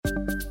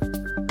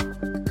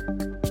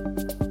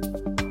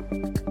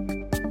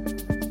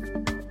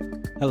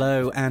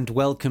Hello and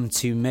welcome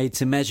to Made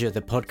to Measure,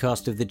 the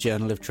podcast of the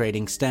Journal of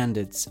Trading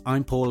Standards.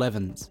 I'm Paul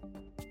Evans.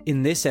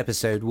 In this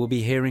episode, we'll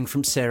be hearing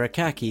from Sarah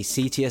Kaki,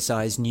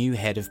 CTSI's new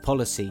head of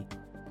policy.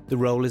 The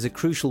role is a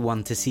crucial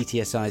one to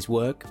CTSI's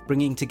work,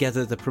 bringing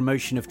together the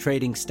promotion of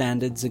trading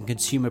standards and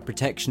consumer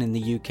protection in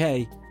the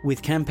UK,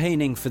 with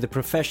campaigning for the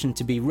profession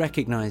to be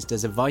recognised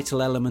as a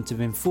vital element of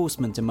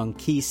enforcement among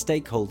key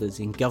stakeholders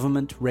in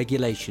government,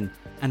 regulation,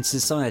 and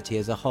society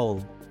as a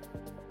whole.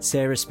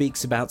 Sarah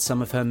speaks about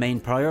some of her main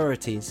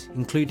priorities,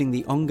 including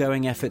the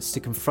ongoing efforts to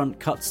confront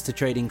cuts to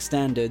trading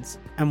standards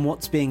and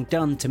what's being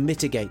done to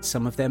mitigate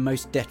some of their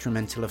most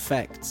detrimental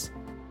effects.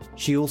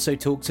 She also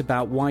talks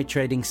about why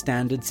trading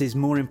standards is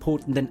more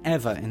important than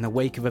ever in the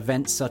wake of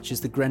events such as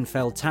the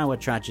Grenfell Tower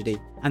tragedy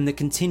and the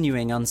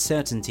continuing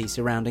uncertainty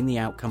surrounding the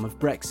outcome of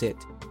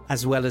Brexit,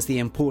 as well as the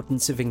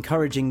importance of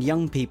encouraging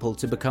young people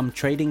to become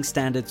trading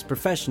standards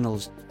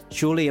professionals,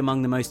 surely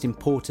among the most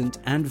important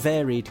and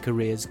varied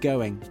careers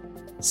going.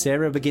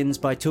 Sarah begins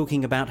by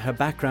talking about her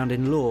background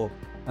in law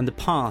and the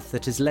path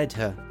that has led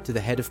her to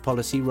the head of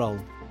policy role.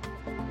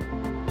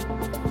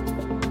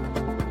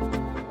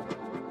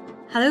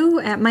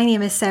 Hello, my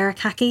name is Sarah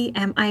Kaki.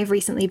 I have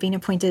recently been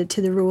appointed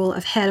to the role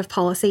of Head of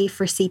Policy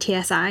for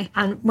CTSI.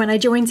 And when I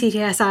joined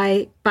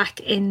CTSI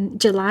back in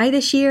July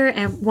this year,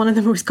 one of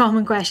the most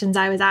common questions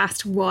I was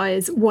asked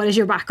was, what is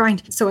your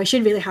background? So I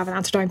should really have an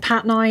answer down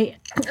pat now.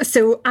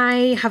 So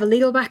I have a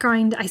legal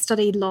background. I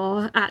studied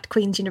law at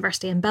Queen's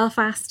University in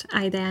Belfast.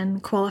 I then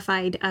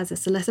qualified as a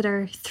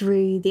solicitor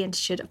through the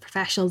Institute of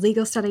Professional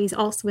Legal Studies,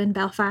 also in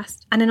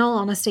Belfast. And in all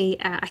honesty,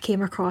 I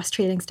came across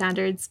trading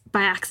standards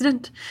by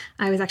accident.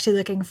 I was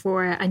actually looking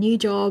for a new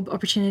job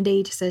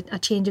opportunity, just a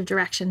change of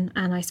direction,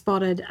 and I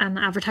spotted an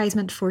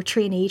advertisement for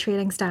trainee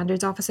trading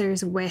standards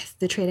officers with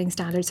the Trading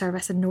Standards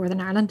Service in Northern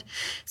Ireland.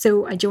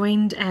 So I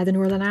joined the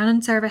Northern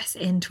Ireland Service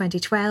in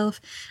 2012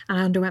 and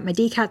I underwent my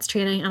DCATS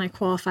training and I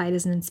qualified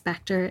as an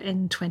inspector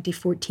in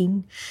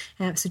 2014.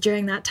 So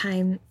during that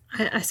time,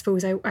 I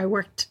suppose I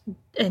worked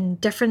in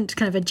different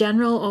kind of a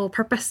general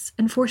all-purpose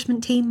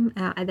enforcement team.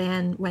 I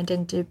then went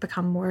in to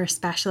become more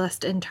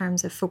specialist in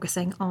terms of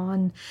focusing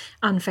on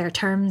unfair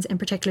terms, in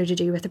particular to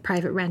do with the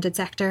private rented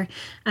sector,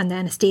 and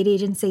then a state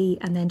agency.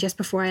 And then just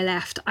before I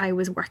left, I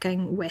was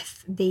working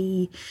with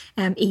the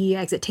EU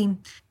exit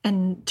team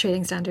in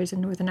trading standards in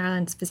Northern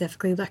Ireland,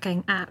 specifically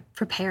looking at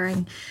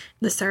preparing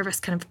the service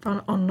kind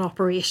of on an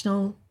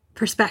operational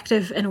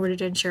perspective in order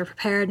to ensure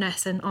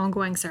preparedness and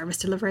ongoing service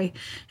delivery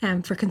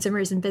for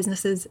consumers and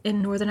businesses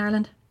in Northern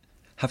Ireland.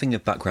 Having a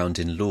background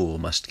in law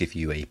must give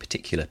you a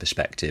particular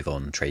perspective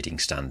on trading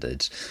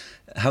standards.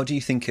 How do you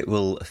think it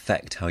will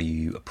affect how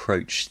you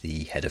approach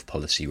the head of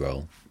policy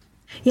role?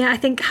 Yeah, I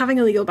think having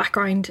a legal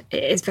background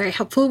is very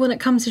helpful when it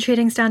comes to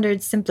trading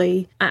standards,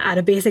 simply at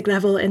a basic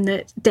level, in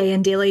that day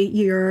and daily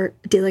you're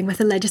dealing with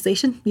the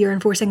legislation, you're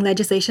enforcing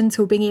legislation.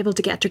 So being able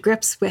to get to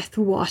grips with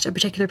what a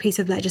particular piece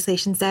of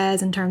legislation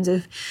says in terms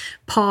of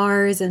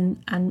powers and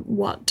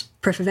what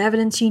proof of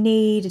evidence you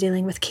need,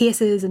 dealing with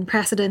cases and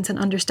precedents and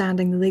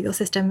understanding the legal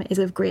system is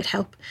of great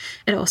help.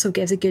 It also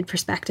gives a good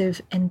perspective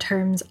in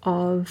terms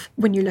of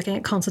when you're looking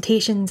at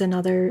consultations and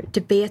other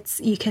debates,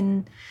 you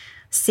can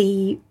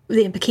see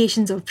the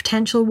implications of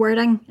potential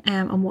wording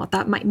and what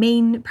that might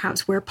mean,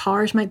 perhaps where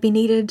powers might be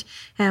needed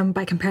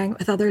by comparing it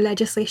with other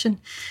legislation,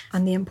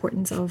 and the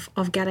importance of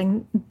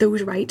getting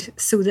those right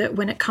so that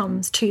when it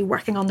comes to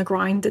working on the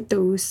ground, that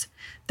those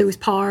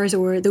powers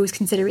or those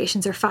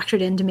considerations are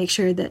factored in to make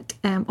sure that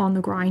on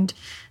the ground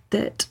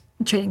that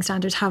trading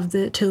standards have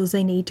the tools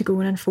they need to go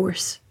and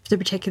enforce the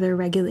particular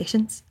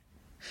regulations.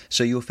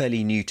 So you're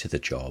fairly new to the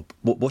job.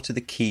 What are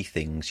the key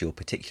things you're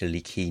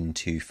particularly keen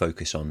to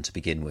focus on to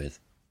begin with?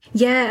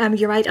 Yeah,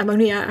 you're right. I'm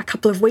only a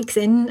couple of weeks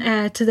in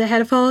to the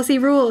head of policy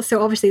role, so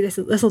obviously this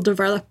will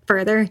develop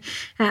further.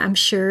 I'm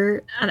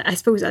sure, and I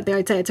suppose at the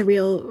outset it's a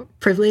real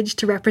privilege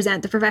to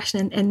represent the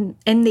profession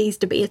in these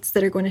debates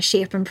that are going to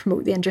shape and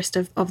promote the interest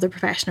of the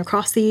profession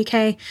across the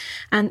UK.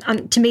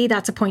 And to me,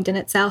 that's a point in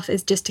itself,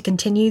 is just to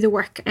continue the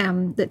work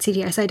that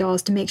CTSI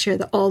does to make sure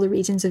that all the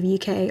regions of the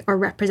UK are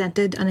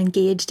represented and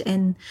engaged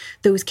in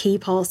those key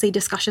policy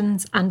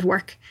discussions and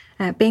work.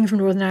 Being from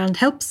Northern Ireland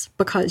helps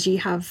because you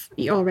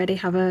already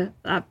have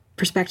a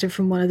perspective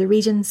from one of the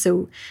regions,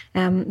 so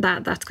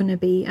that's going to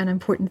be an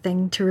important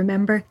thing to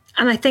remember.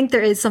 And I think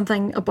there is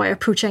something about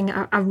approaching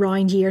a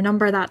round year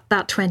number, that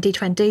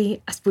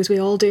 2020. I suppose we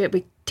all do it.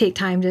 We take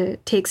time to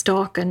take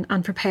stock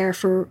and prepare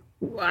for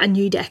a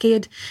new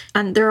decade.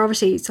 And there are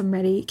obviously some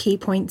really key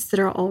points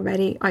that are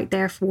already out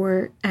there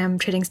for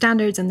trading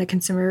standards and the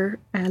consumer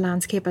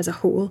landscape as a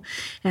whole.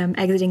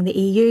 Exiting the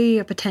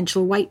EU, a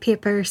potential white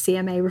paper,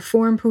 CMA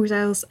reform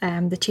proposals,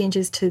 the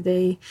changes to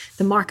the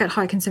market,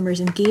 how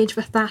consumers engage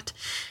with that.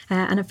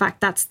 And in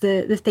fact, that's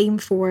the theme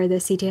for the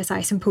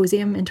CTSI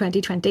Symposium in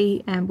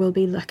 2020. We'll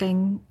be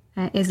looking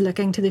is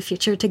looking to the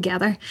future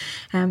together.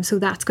 So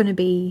that's going to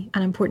be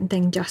an important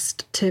thing,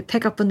 just to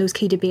pick up on those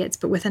key debates,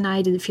 but with an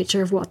eye to the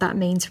future of what that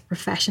means for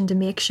profession, to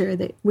make sure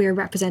that we're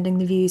representing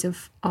the views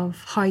of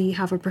how you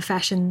have a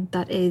profession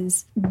that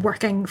is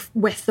working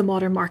with the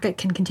modern market,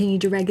 can continue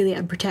to regulate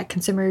and protect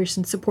consumers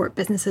and support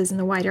businesses and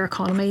the wider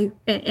economy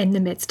in the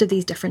midst of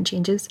these different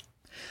changes.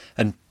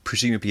 And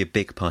presumably a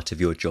big part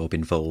of your job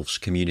involves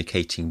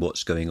communicating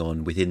what's going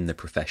on within the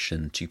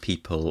profession to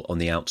people on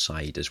the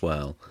outside as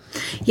well.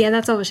 Yeah,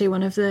 that's obviously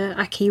one of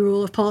a key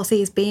role of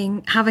policy, is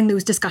having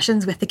those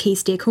discussions with the key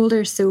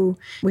stakeholders. So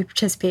we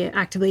participate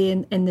actively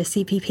in the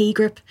CPP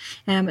group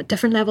at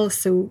different levels.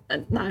 So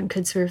that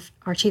includes sort of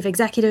our chief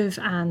executive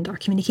and our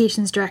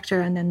communications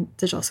director, and then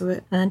there's also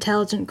an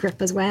intelligent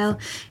group as well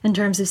in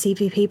terms of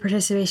CPP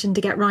participation,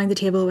 to get round the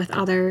table with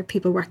other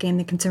people working in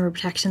the consumer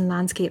protection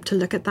landscape to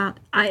look at that.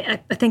 I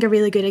think a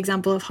really good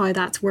example of how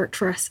that's worked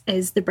for us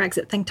is the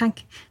Brexit think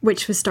tank,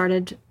 which was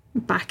started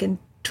back in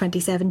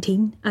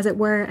 2017, as it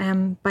were.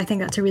 But I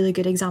think that's a really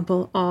good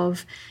example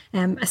of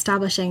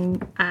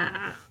establishing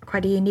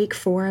quite a unique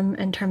forum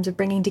in terms of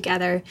bringing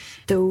together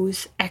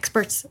those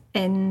experts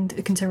in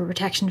the consumer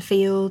protection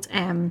field.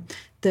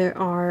 There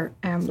are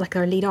like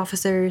our lead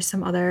officers,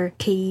 some other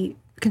key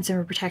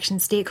consumer protection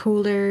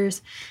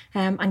stakeholders,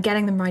 and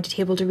getting them around the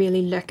table to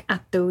really look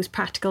at those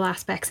practical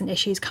aspects and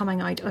issues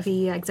coming out of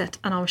EU exit,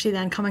 and obviously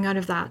then coming out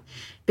of that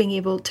being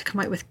able to come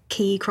out with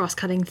key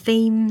cross-cutting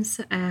themes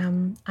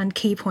and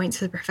key points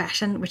for the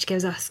profession, which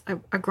gives us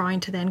a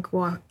ground to then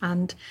go out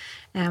and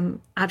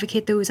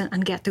advocate those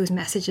and get those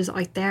messages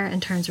out there in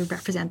terms of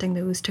representing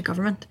those to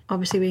government.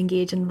 Obviously we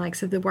engage in the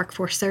likes of the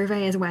workforce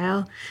survey as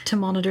well to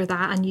monitor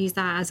that and use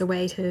that as a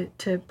way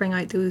to bring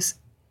out those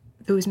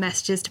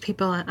messages to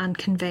people and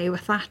convey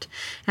with that.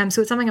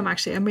 So it's something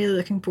I'm really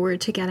looking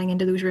forward to getting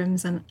into those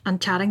rooms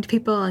and chatting to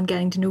people and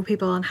getting to know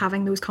people and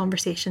having those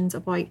conversations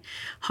about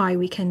how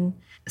we can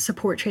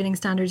support trading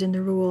standards in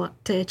the role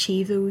to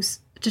achieve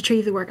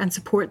the work and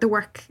support the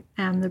work,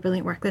 the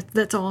brilliant work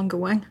that's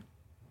ongoing.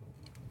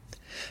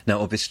 Now,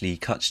 obviously,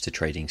 cuts to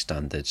trading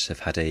standards have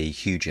had a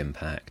huge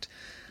impact.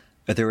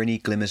 Are there any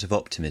glimmers of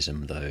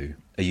optimism, though?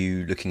 Are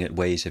you looking at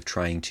ways of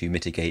trying to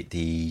mitigate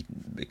the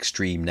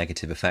extreme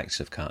negative effects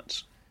of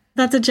cuts?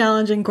 That's a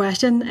challenging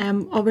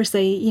question.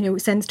 Obviously,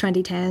 since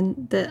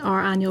 2010,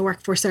 our annual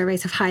workforce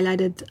surveys have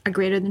highlighted a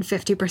greater than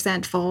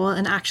 50% fall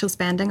in actual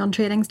spending on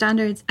trading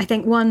standards. I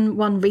think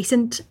one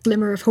recent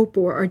glimmer of hope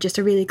or just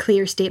a really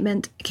clear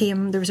statement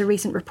there was a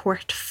recent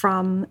report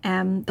from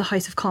the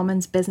House of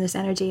Commons Business,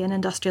 Energy and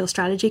Industrial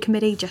Strategy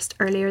Committee just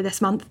earlier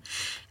this month,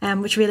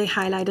 which really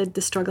highlighted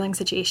the struggling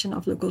situation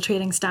of local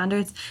trading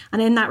standards.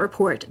 And in that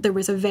report, there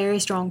was a very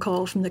strong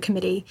call from the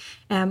committee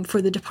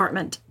for the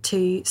department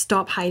to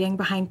stop hiding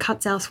behind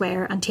cuts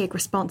elsewhere and take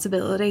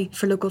responsibility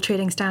for local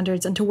trading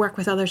standards and to work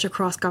with others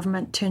across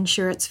government to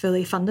ensure it's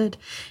fully funded.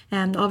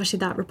 Obviously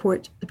that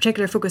report, the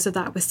particular focus of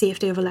that was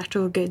safety of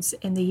electoral goods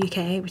in the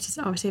UK, which is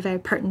obviously a very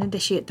pertinent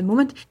issue at the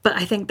moment. But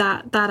I think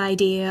that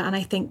idea, and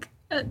I think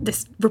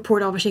this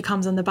report obviously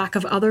comes on the back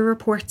of other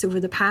reports over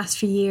the past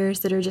few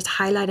years that are just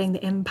highlighting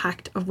the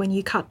impact of when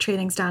you cut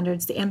trading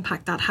standards, the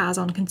impact that has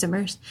on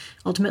consumers,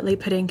 ultimately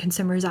putting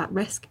consumers at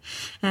risk.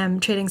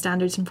 Trading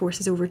standards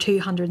enforces over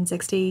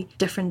 260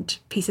 different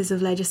pieces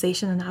of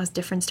legislation and has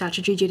different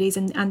statutory duties,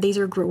 and these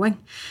are growing.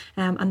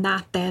 And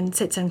that then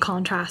sits in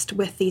contrast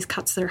with these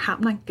cuts that are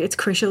happening. It's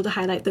crucial to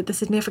highlight that the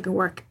significant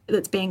work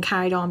that's being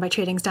carried on by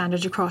trading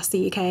standards across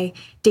the UK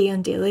day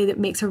and daily that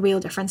makes a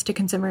real difference to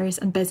consumers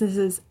and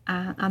businesses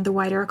and the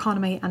wider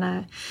economy.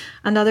 And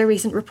another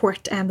recent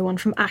report, the one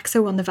from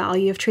AXO on the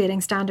value of trading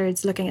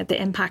standards, looking at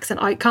the impacts and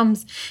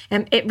outcomes,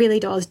 it really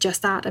does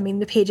just that. I mean,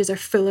 the pages are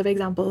full of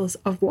examples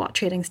of what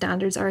trading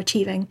standards are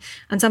achieving,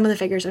 and some of the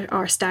figures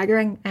are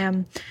staggering.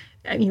 I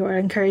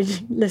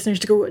encourage listeners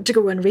to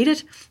go and read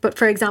it. But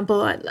for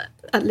example,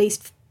 at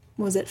least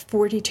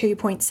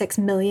 42.6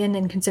 million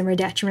in consumer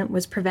detriment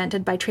was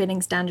prevented by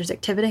trading standards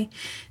activity.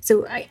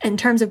 So in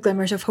terms of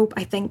glimmers of hope,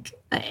 I think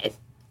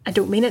I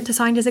don't mean it to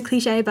sound as a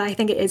cliche, but I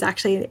think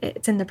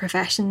it's in the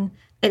profession,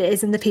 it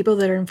is in the people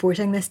that are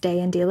enforcing this day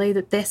and daily,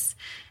 that this,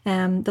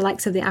 the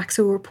likes of the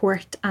AXO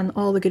report and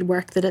all the good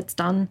work that it's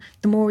done,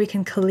 the more we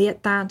can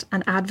collate that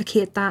and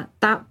advocate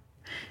that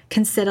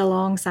can sit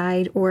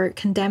alongside or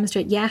can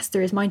demonstrate, yes,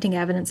 there is mounting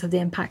evidence of the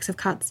impacts of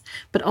cuts,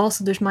 but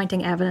also there's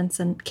mounting evidence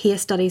and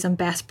case studies on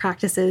best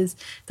practices,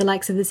 the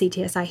likes of the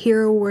CTSI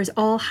Hero Wars,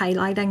 all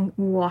highlighting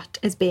what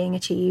is being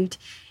achieved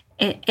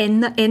in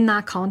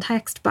that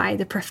context by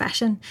the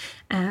profession,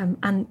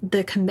 and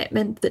the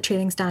commitment that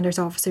trading standards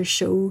officers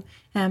show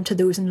to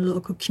those in the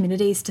local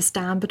communities to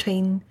stand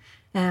between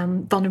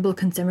vulnerable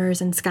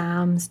consumers and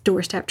scams,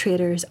 doorstep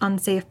traders,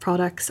 unsafe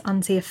products,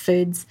 unsafe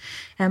foods,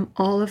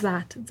 all of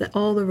that,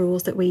 all the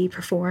roles that we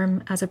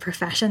perform as a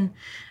profession,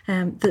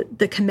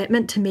 the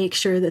commitment to make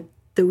sure that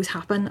those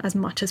happen as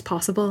much as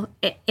possible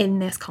in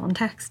this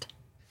context.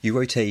 You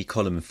wrote a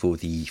column for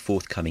the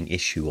forthcoming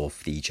issue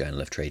of the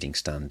Journal of Trading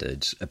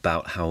Standards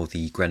about how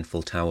the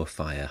Grenfell Tower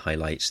fire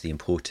highlights the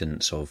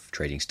importance of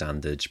trading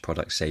standards,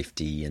 product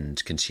safety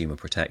and consumer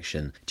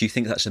protection. Do you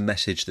think that's a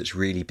message that's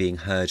really being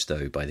heard,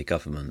 though, by the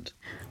government?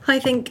 I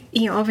think,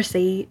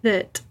 obviously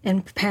that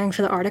in preparing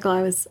for the article,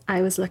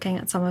 I was looking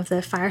at some of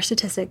the fire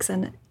statistics,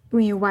 and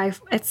why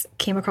it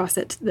came across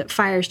it that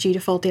fires due to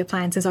faulty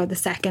appliances are the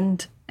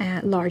second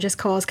largest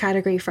cause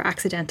category for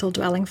accidental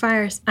dwelling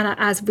fires. And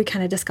as we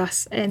kind of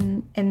discuss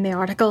in the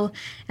article,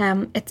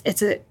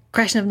 it's a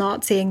question of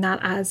not seeing that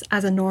as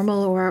a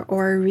normal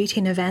or a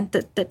routine event,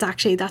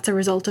 that's a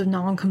result of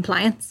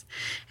non-compliance,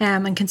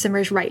 and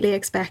consumers rightly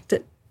expect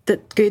that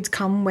goods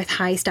come with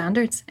high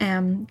standards,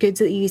 goods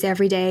that you use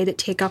every day, that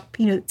take up,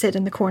 sit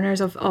in the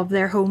corners of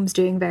their homes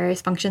doing various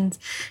functions,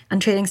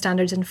 and trading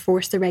standards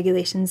enforce the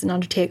regulations and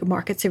undertake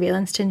market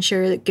surveillance to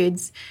ensure that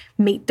goods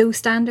meet those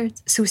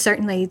standards. So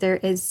certainly there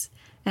is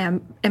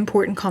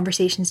important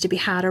conversations to be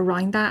had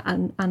around that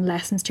and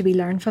lessons to be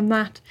learned from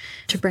that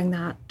to bring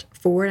that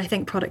forward. I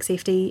think product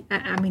safety,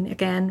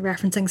 again,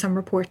 referencing some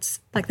reports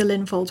like the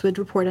Lynn Foldswood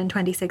report in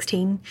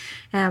 2016,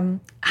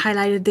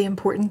 highlighted the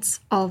importance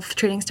of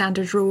trading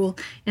standards role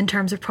in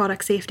terms of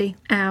product safety.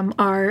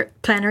 Our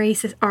plenary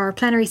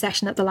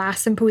session at the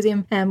last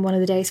symposium, one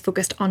of the days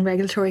focused on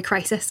regulatory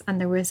crisis, and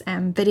there was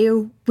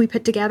video we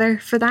put together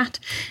for that,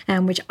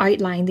 which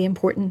outlined the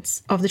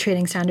importance of the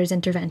trading standards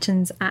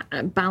interventions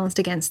balanced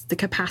against the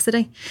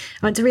capacity.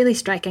 It's a really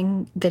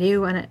striking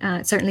video, and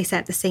it certainly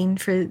set the scene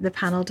for the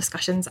panel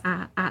discussions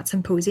at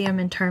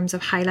symposium in terms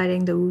of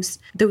highlighting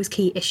those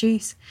key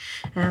issues.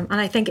 And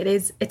I think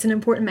it's an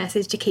important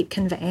message to keep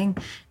conveying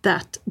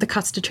that the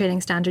cuts to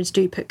trading standards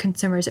do put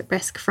consumers at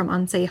risk from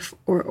unsafe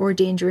or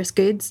dangerous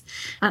goods.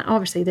 And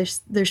obviously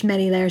there's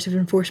many layers of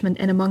enforcement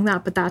in among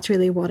that, but that's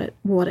really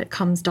what it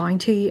comes down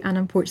to. And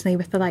unfortunately,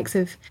 with the likes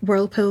of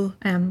Whirlpool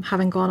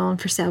having gone on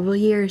for several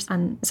years,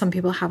 and some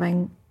people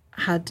having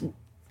had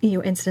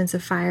incidents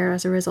of fire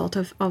as a result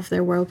of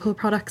their Whirlpool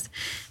products,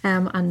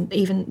 and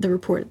even the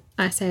report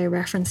I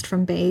referenced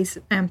from Bays,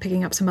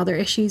 picking up some other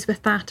issues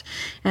with that.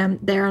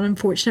 They're an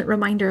unfortunate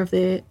reminder of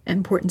the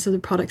importance of the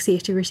product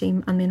safety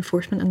regime and the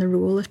enforcement and the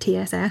role of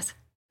TSS.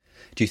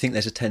 Do you think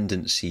there's a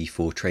tendency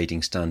for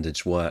trading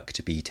standards work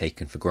to be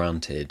taken for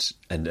granted,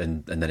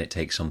 and then it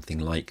takes something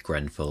like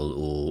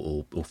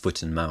Grenfell or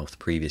Foot and Mouth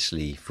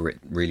previously for it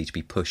really to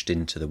be pushed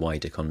into the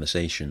wider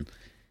conversation?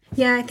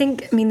 Yeah, I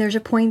think there's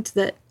a point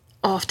that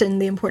often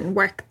the important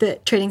work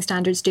that trading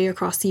standards do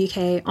across the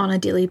UK on a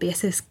daily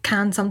basis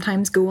can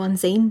sometimes go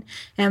unseen.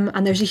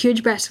 And there's a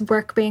huge breadth of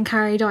work being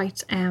carried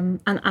out, and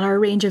our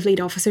range of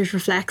lead officers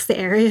reflects the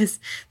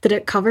areas that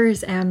it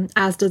covers,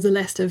 as does a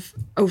list of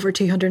over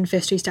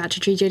 250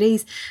 statutory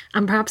duties.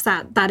 And perhaps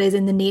that is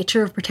in the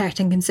nature of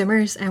protecting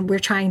consumers, and we're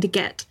trying to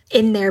get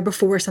in there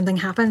before something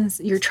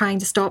happens. You're trying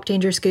to stop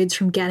dangerous goods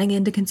from getting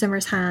into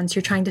consumers' hands.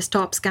 You're trying to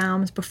stop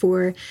scams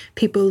before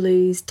people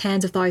lose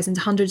tens of thousands,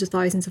 hundreds of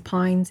thousands of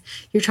pounds.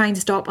 You're trying to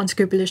stop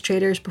unscrupulous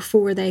traders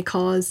before they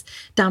cause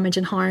damage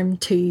and harm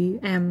to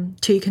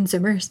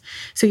consumers.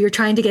 So you're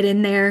trying to get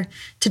in there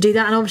to do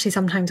that. And obviously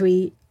sometimes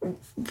we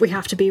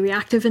have to be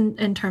reactive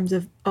in terms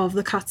of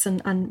the cuts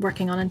and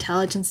working on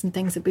intelligence and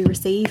things that we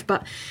receive.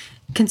 But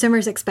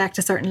consumers expect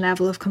a certain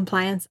level of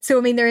compliance.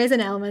 So, there is an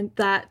element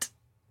that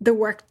the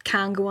work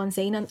can go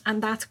unseen,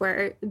 and that's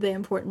where the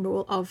important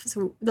role of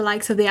the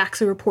likes of the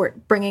AXA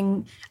report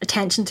bringing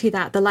attention to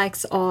that, the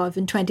likes of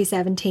in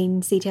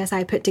 2017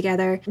 CTSI put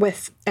together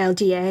with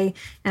LGA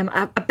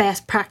a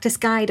best practice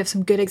guide of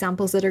some good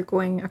examples that are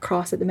going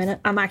across at the minute.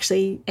 I'm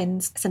actually in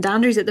St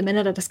Andrews at the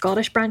minute at a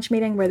Scottish branch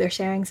meeting where they're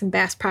sharing some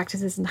best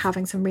practices and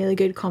having some really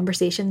good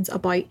conversations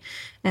about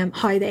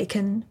how they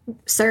can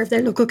serve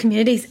their local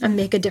communities and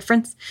make a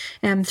difference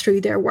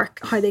through their work,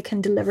 how they can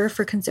deliver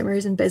for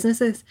consumers and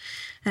businesses.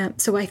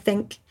 So I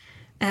think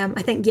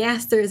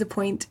yes, there is a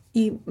point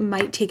you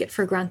might take it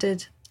for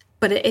granted,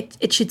 but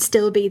it should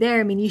still be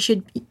there.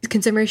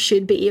 Consumers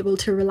should be able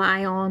to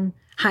rely on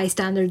high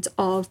standards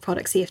of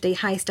product safety,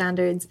 high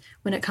standards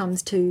when it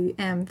comes to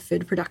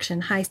food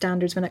production, high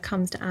standards when it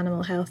comes to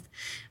animal health,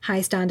 high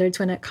standards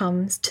when it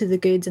comes to the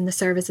goods and the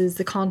services,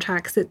 the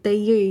contracts that they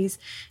use.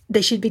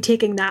 They should be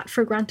taking that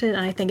for granted.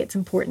 And I think it's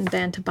important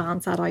then to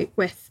balance that out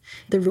with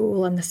the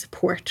role and the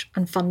support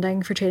and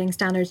funding for trading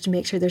standards to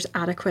make sure there's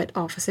adequate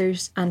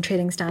officers and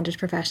trading standards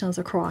professionals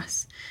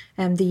across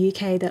the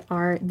UK that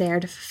are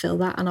there to fulfil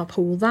that and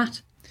uphold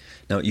that.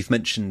 Now, you've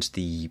mentioned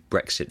the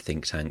Brexit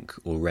think tank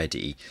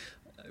already.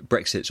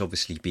 Brexit's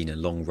obviously been a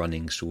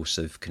long-running source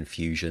of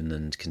confusion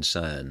and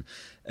concern.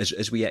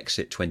 As we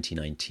exit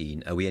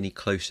 2019, are we any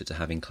closer to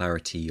having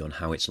clarity on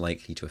how it's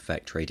likely to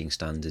affect trading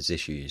standards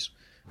issues?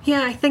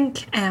 Yeah, I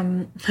think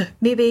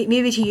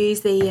maybe to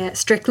use the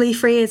Strictly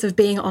phrase of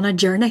being on a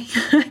journey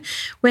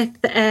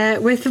with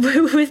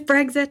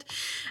Brexit.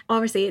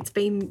 Obviously, it's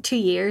been 2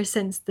 years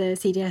since the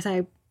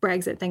CTSI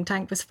Brexit think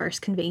tank was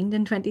first convened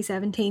in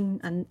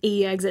 2017, and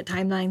EU exit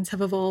timelines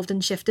have evolved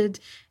and shifted,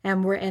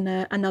 and we're in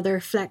another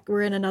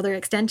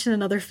extension,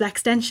 another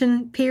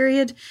flextension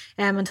period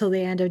until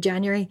the end of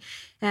January.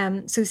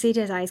 So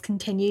CTSI has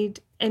continued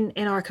in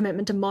our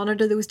commitment to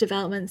monitor those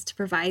developments, to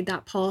provide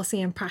that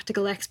policy and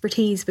practical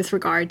expertise with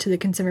regard to the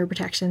consumer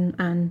protection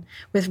and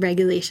with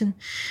regulation.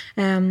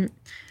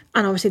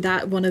 And obviously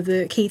that one of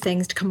the key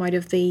things to come out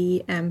of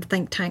the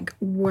think tank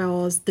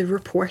was the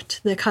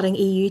report, the Cutting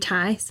EU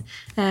Ties,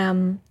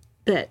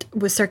 that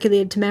was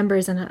circulated to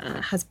members and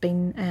has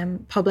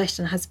been published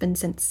and has been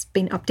since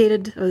been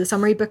updated, or the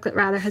summary booklet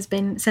rather has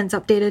been since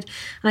updated.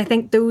 And I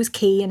think those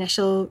key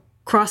initial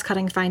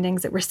cross-cutting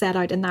findings that were set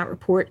out in that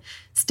report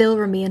still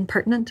remain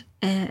pertinent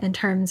in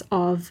terms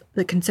of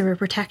the consumer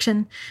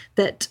protection,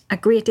 that a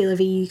great deal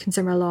of EU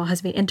consumer law has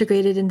been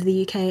integrated into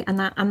the UK, and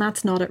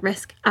that's not at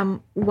risk.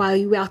 While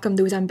you welcome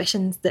those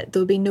ambitions that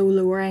there'll be no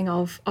lowering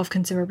of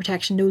consumer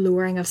protection, no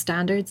lowering of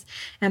standards,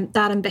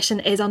 that ambition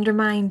is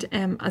undermined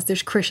as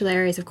there's crucial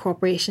areas of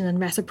cooperation and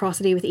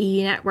reciprocity with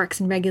EU networks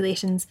and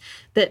regulations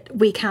that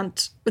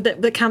can't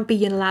be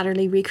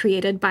unilaterally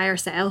recreated by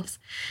ourselves.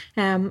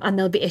 And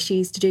there'll be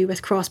issues to do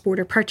with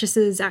cross-border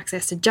purchases,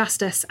 access to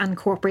justice, and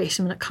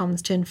cooperation when it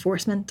comes to enforcement.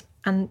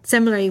 And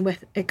similarly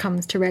with it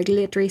comes to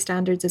regulatory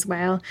standards as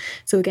well.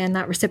 So again,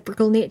 that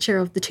reciprocal nature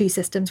of the two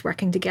systems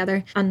working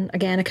together, and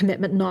again, a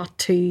commitment not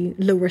to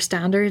lower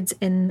standards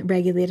in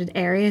regulated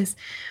areas.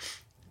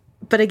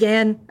 But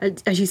again,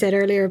 as you said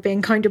earlier,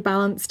 being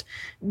counterbalanced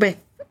with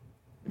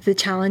the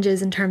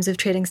challenges in terms of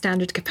trading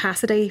standards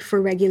capacity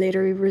for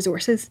regulatory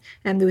resources,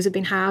 and those have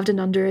been halved in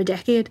under a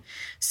decade.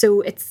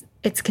 So it's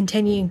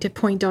continuing to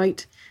point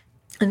out,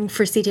 and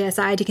for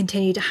CTSI to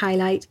continue to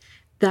highlight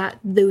that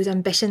those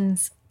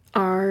ambitions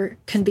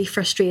can be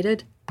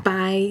frustrated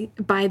by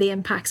the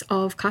impacts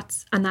of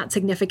cuts, and that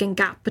significant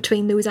gap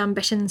between those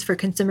ambitions for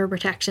consumer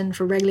protection,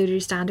 for regulatory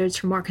standards,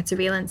 for market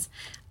surveillance,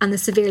 and the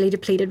severely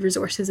depleted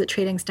resources that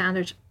trading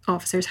standard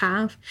officers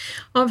have.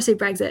 Obviously,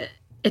 Brexit,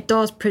 it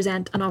does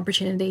present an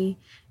opportunity,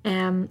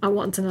 a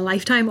once in a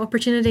lifetime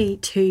opportunity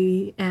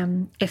to,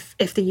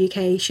 if the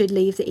UK should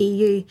leave the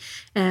EU,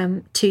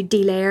 to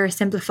delayer,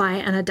 simplify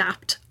and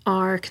adapt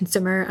our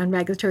consumer and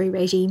regulatory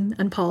regime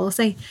and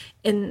policy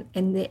in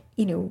the,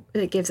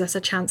 it gives us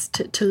a chance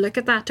to look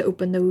at that, to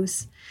open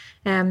those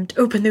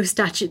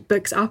statute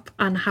books up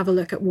and have a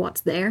look at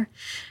what's there,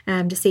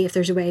 to see if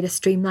there's a way to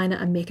streamline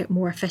it and make it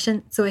more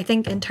efficient. So I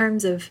think in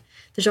terms of,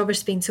 there's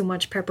obviously been so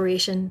much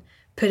preparation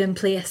put in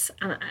place,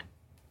 and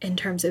in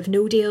terms of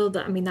no deal,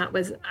 that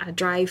was a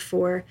drive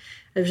for,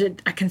 there was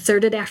a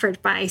concerted effort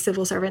by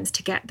civil servants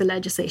to get the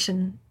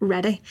legislation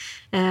ready.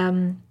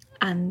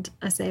 And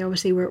as I say,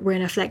 obviously we're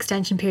in a flex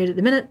tension period at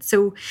the minute,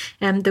 so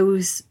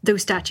those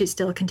statutes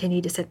still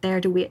continue to sit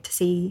there to wait to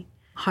see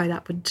how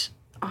that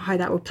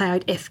would play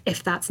out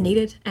if that's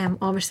needed.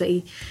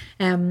 Obviously,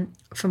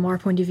 from our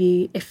point of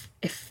view, if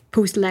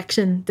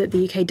post-election that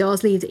the UK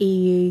does leave the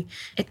EU,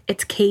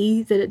 it's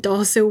key that it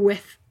does so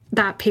with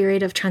that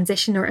period of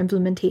transition or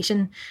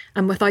implementation,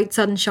 and without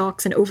sudden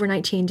shocks and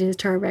overnight changes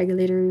to our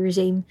regulatory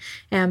regime,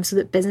 so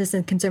that business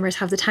and consumers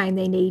have the time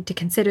they need to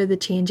consider the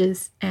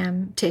changes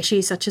to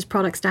issues such as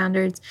product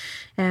standards,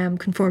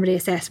 conformity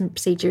assessment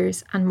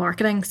procedures and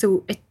marketing.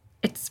 So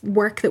it's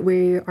work that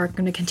we are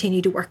going to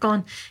continue to work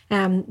on.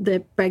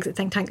 The Brexit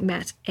think tank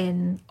met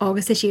in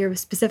August this year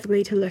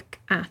specifically to look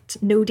at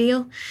no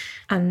deal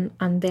and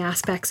the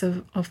aspects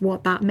of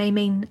what that may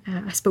mean,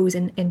 I suppose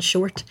in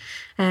short.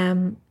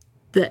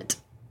 That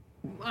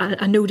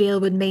a no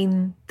deal would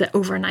mean that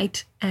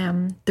overnight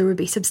there would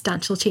be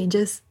substantial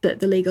changes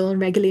that the legal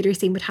and regulatory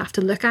team would have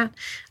to look at.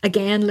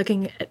 Again,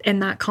 looking in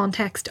that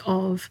context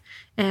of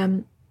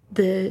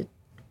the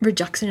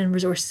reduction in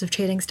resources of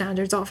trading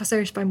standards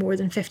officers by more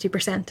than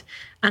 50%.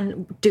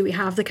 And do we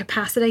have the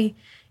capacity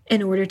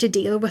in order to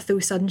deal with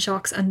those sudden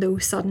shocks and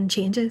those sudden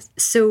changes?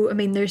 So,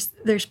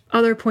 there's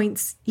other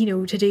points,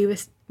 to do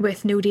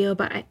with no deal,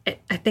 but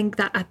I think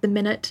that at the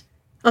minute,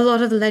 a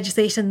lot of the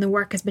legislation, the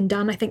work has been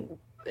done. I think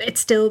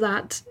it's still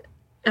that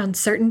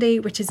uncertainty,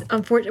 which is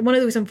one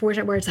of those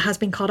unfortunate words that has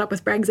been caught up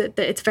with Brexit,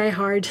 that it's very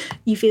hard,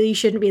 you feel you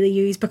shouldn't really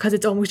use because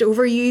it's almost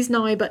overused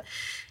now, but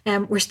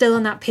we're still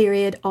in that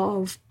period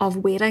of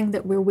waiting,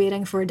 that we're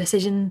waiting for a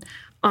decision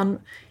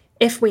on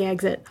if we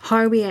exit,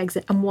 how we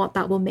exit and what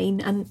that will mean.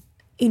 And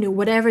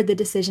whatever the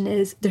decision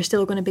is, there's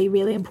still going to be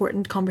really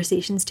important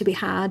conversations to be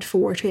had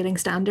for trading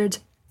standards,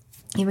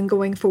 even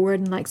going forward,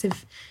 and likes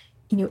of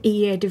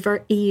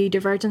EU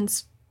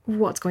divergence,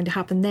 what's going to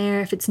happen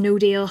there? If it's no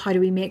deal, how do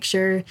we make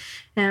sure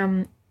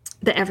that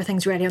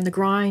everything's ready on the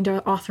ground?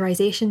 Are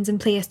authorisations in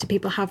place? Do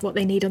people have what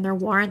they need on their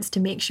warrants to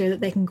make sure that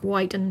they can go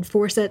out and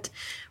enforce it?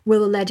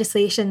 Will the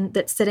legislation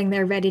that's sitting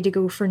there ready to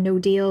go for no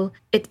deal,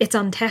 it's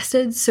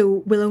untested,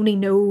 so we'll only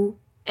know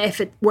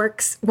if it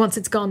works once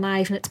it's gone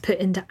live and it's put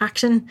into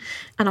action.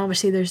 And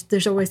obviously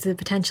there's always the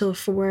potential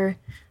for,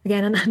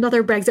 again,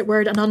 another Brexit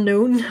word, an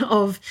unknown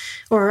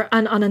or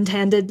an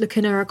unintended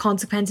lacuna or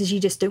consequences you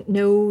just don't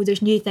know.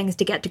 There's new things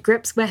to get to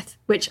grips with,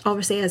 which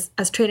obviously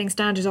as trading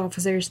standards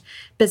officers,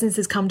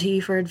 businesses come to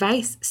you for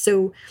advice.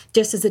 So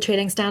just as the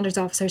trading standards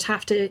officers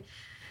have to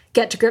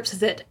get to grips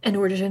with it in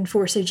order to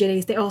enforce their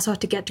duties, they also have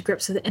to get to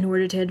grips with it in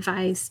order to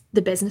advise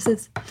the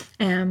businesses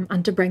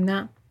and to bring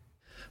that.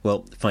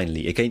 Well,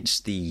 finally,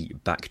 against the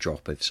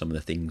backdrop of some of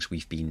the things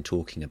we've been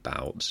talking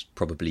about,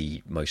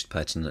 probably most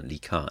pertinently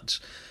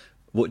cuts,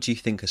 what do you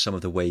think are some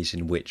of the ways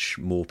in which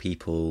more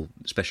people,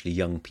 especially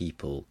young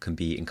people, can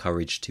be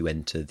encouraged to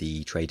enter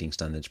the trading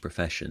standards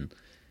profession?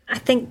 I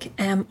think,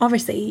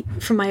 obviously,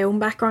 from my own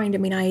background, I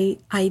mean,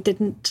 I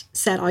didn't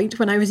set out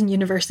when I was in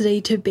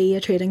university to be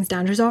a trading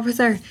standards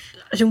officer.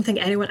 I don't think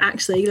anyone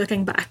actually,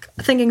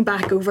 thinking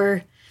back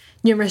over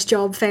numerous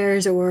job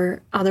fairs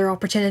or other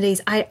opportunities,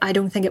 I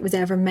don't think it was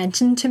ever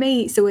mentioned to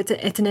me. So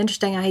it's an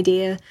interesting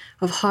idea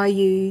of how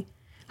you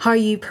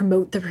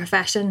promote the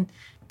profession.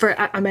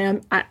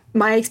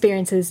 My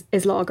experience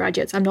is law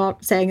graduates. I'm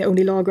not saying that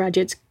only law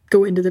graduates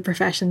go into the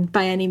profession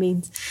by any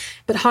means,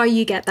 but how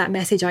you get that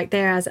message out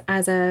there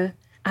as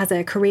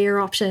a career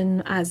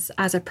option, as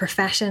a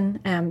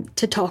profession,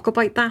 to talk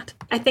about that.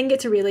 I think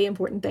it's a really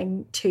important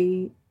thing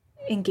to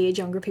engage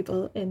younger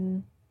people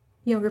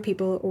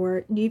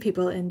or new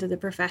people into the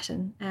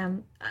profession,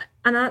 and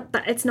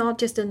that it's not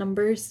just a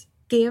numbers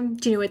game.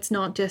 It's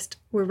not just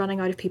we're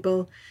running out of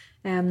people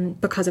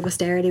because of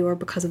austerity or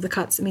because of the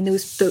cuts. I mean,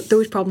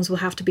 those problems will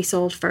have to be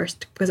solved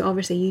first, because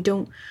obviously you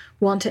don't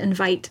want to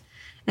invite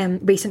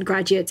recent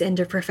graduates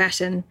into a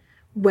profession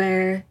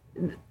where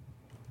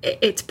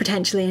it's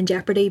potentially in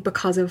jeopardy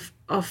because of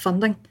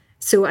funding.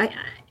 So I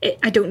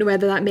don't know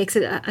whether that makes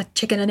it a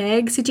chicken and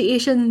egg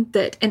situation,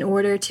 that in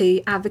order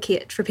to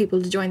advocate for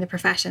people to join the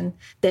profession,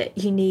 that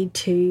you need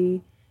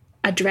to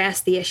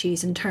address the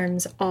issues in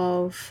terms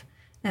of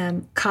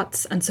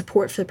cuts and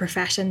support for the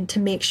profession to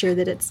make sure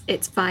that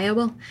it's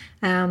viable.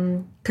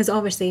 Because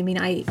obviously, I mean,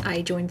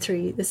 I joined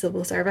through the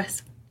civil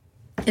service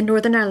in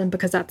Northern Ireland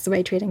because that's the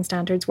way trading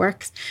standards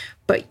works.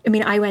 But I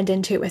mean, I went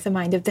into it with the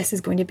mind of this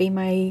is going to be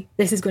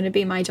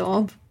my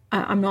job.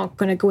 I'm not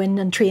going to go in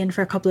and train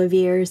for a couple of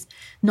years,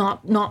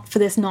 not for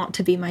this not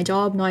to be my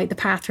job. Now, the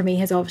path for me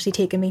has obviously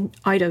taken me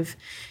out of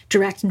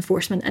direct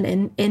enforcement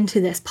and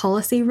into this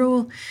policy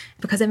role,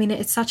 because I mean,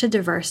 it's such a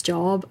diverse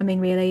job. I mean,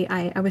 really,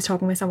 I was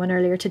talking with someone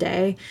earlier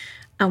today,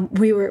 and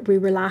we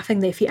were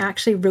laughing that if you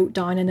actually wrote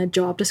down in a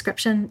job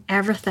description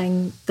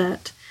everything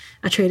that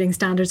a trading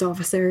standards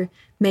officer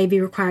may be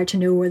required to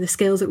know or the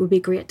skills it would be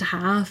great to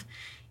have,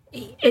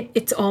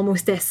 it's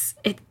almost this.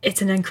 It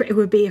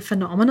would be a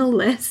phenomenal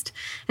list,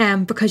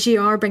 because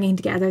you are bringing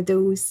together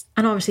those,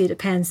 and obviously it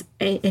depends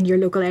in your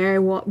local area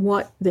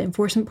what the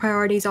enforcement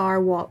priorities are,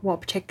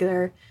 what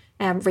particular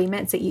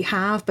remits that you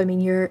have. But I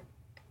mean, you're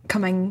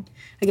coming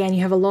again.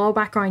 You have a law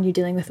background. You're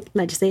dealing with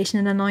legislation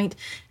in a night.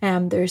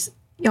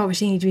 You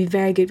obviously need to be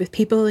very good with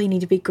people. You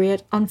need to be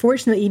great.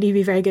 Unfortunately, you need to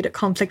be very good at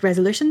conflict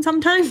resolution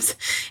sometimes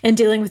in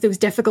dealing with those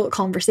difficult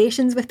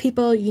conversations with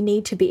people. You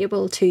need to be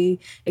able to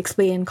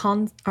explain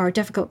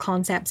difficult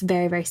concepts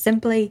very, very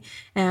simply.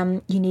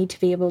 You need to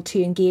be able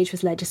to engage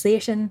with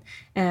legislation,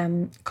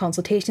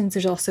 consultations.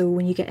 There's also,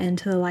 when you get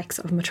into the likes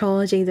of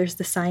metrology, there's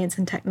the science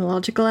and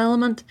technological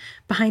element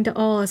behind it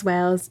all, as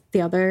well as the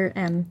other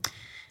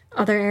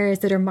areas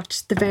that are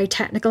the very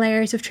technical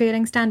areas of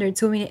trading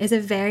standards. So I mean, it is a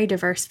very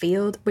diverse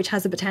field which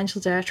has the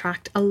potential to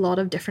attract a lot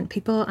of different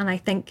people, and I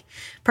think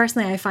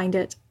personally I find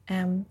it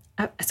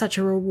such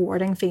a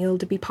rewarding field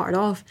to be part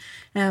of,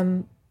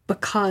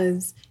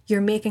 because you're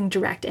making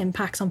direct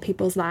impacts on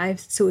people's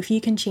lives. So if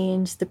you can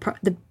change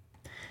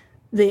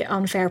the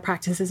unfair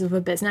practices of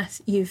a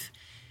business, you've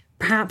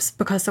perhaps,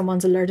 because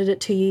someone's alerted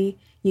it to you,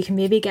 you can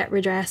maybe get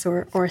redress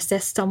or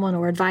assist someone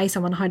or advise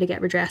someone how to get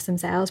redress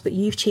themselves, but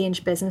you've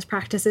changed business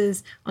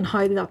practices on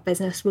how that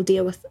business will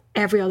deal with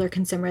every other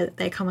consumer that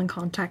they come in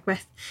contact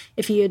with.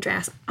 If you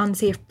address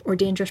unsafe or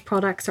dangerous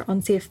products or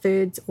unsafe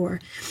foods or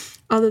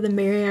other than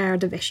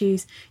myriad of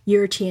issues,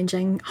 you're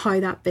changing how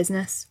that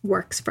business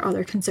works for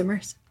other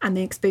consumers and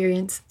the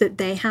experience that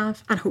they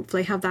have, and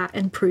hopefully have that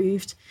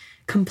improved,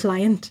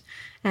 compliant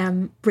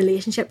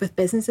relationship with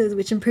businesses,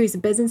 which improves the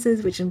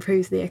businesses, which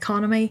improves the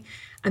economy.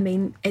 I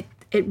mean,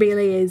 it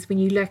really is, when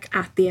you look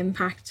at the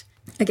impact,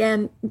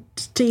 again,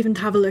 to even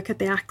have a look at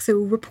the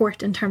AXO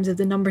report in terms of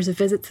the numbers of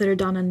visits that are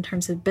done in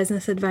terms of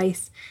business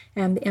advice,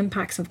 the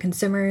impacts of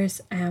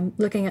consumers,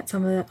 looking at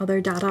some of the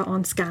other data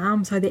on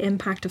scams, how the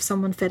impact of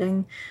someone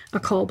fitting a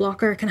call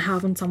blocker can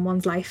have on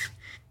someone's life.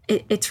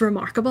 It's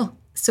remarkable.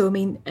 So, I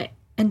mean,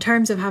 in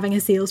terms of having a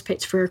sales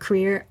pitch for a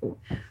career,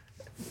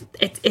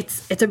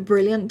 it's a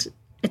brilliant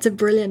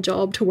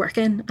job to work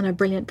in and a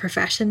brilliant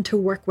profession to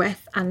work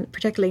with, and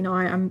particularly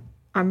now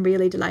I'm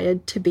really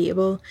delighted to be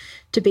able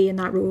to be in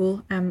that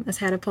role as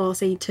head of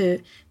policy,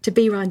 to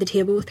be around the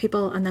table with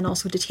people, and then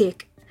also to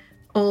take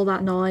all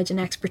that knowledge and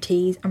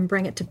expertise and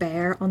bring it to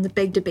bear on the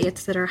big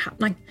debates that are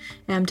happening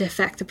to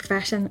affect the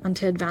profession and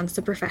to advance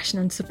the profession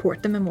and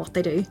support them in what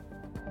they do.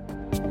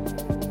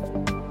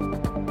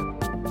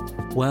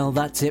 Well,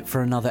 that's it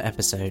for another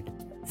episode.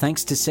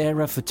 Thanks to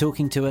Sarah for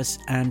talking to us,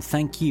 and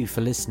thank you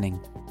for listening.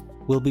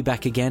 We'll be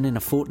back again in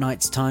a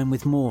fortnight's time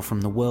with more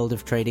from the world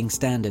of trading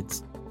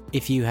standards.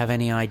 If you have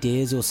any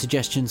ideas or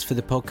suggestions for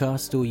the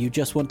podcast, or you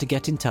just want to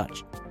get in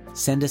touch,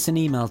 send us an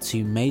email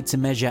to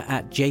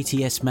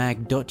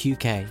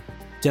madetomeasure@jtsmag.uk.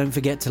 Don't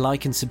forget to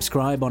like and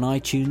subscribe on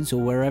iTunes or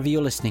wherever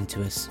you're listening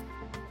to us.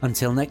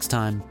 Until next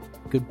time,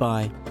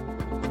 goodbye.